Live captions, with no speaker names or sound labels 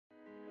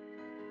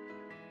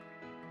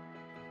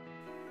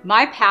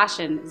My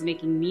passion is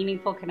making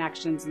meaningful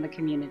connections in the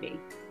community.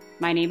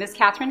 My name is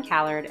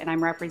Callard, and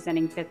I'm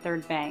representing Fifth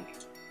Third Bank.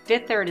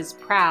 Fifth Third is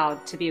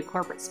proud to be a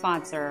corporate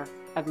sponsor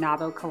of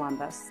NAWBO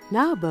Columbus.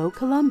 NAWBO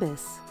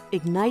Columbus.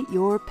 Ignite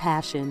your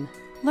passion.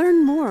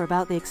 Learn more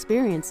about the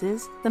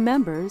experiences, the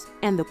members,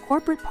 and the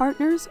corporate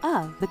partners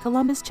of the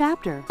Columbus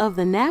chapter of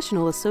the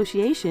National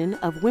Association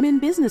of Women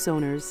Business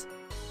Owners.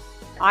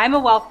 I'm a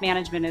wealth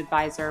management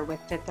advisor with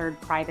Fifth Third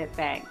Private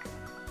Bank.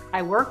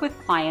 I work with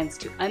clients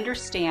to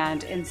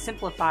understand and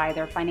simplify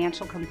their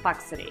financial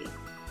complexity,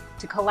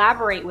 to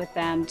collaborate with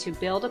them to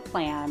build a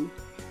plan,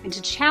 and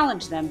to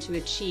challenge them to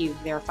achieve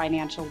their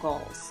financial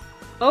goals.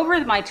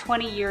 Over my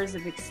 20 years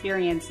of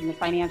experience in the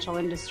financial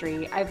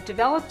industry, I've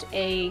developed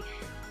a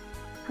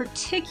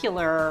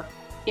particular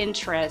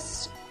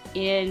interest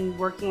in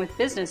working with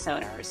business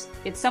owners.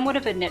 It's somewhat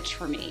of a niche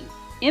for me,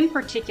 in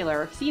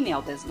particular,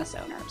 female business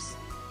owners.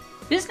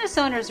 Business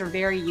owners are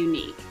very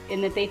unique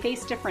in that they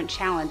face different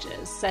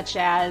challenges, such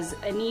as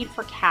a need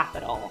for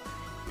capital.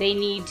 They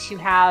need to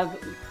have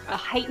a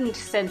heightened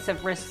sense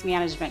of risk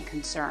management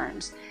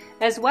concerns,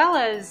 as well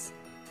as,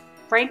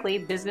 frankly,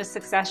 business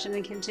succession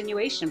and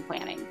continuation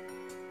planning.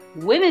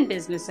 Women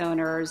business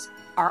owners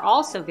are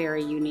also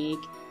very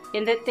unique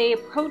in that they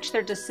approach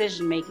their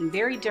decision-making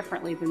very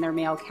differently than their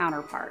male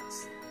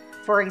counterparts.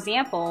 For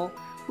example,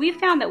 we've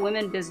found that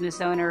women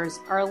business owners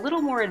are a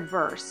little more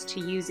adverse to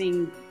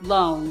using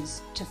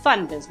loans to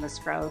fund business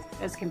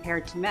growth as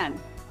compared to men.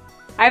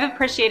 I've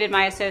appreciated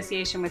my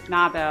association with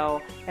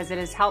NAWBO as it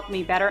has helped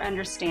me better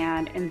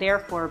understand and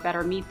therefore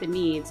better meet the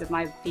needs of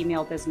my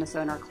female business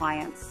owner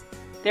clients.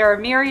 There are a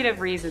myriad of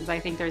reasons I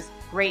think there's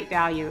great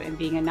value in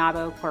being a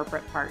NAWBO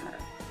corporate partner.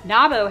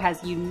 NAWBO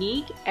has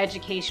unique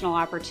educational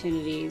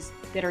opportunities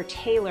that are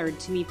tailored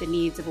to meet the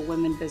needs of a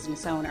women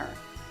business owner.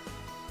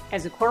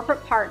 As a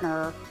corporate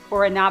partner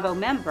or a NAWBO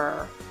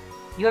member,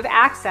 you have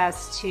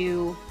access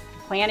to the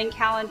planning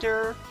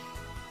calendar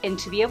and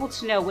to be able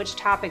to know which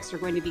topics are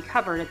going to be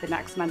covered at the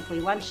next monthly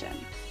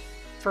luncheon.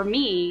 For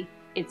me,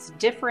 it's a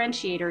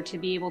differentiator to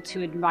be able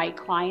to invite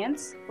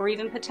clients or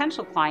even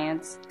potential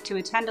clients to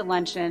attend a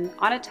luncheon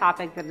on a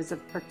topic that is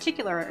of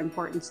particular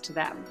importance to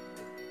them.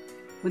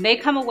 When they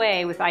come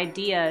away with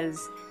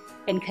ideas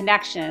and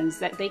connections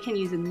that they can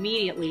use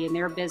immediately in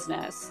their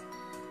business,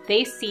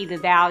 they see the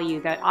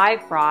value that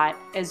I've brought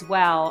as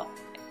well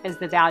as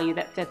the value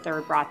that Fifth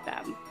Third brought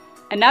them.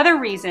 Another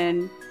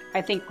reason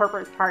I think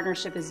corporate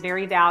partnership is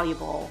very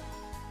valuable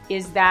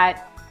is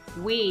that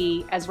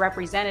we, as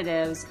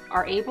representatives,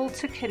 are able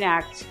to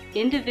connect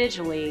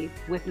individually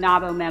with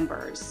NAWBO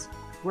members.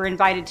 We're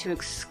invited to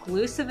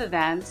exclusive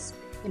events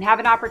and have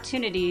an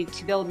opportunity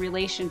to build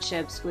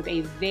relationships with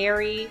a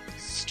very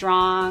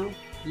strong,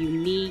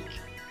 unique,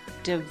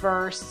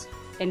 diverse,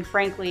 and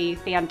frankly,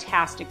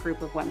 fantastic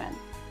group of women.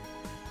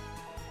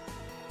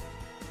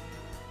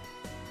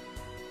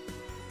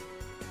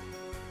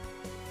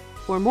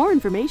 For more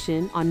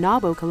information on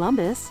NAWBO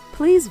Columbus,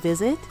 please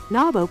visit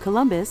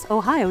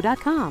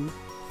NAWBOColumbusOhio.com.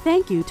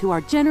 Thank you to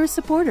our generous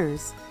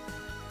supporters.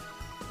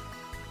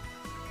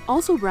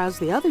 Also browse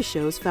the other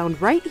shows found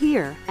right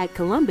here at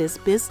Columbus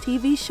Biz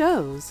TV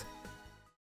Shows.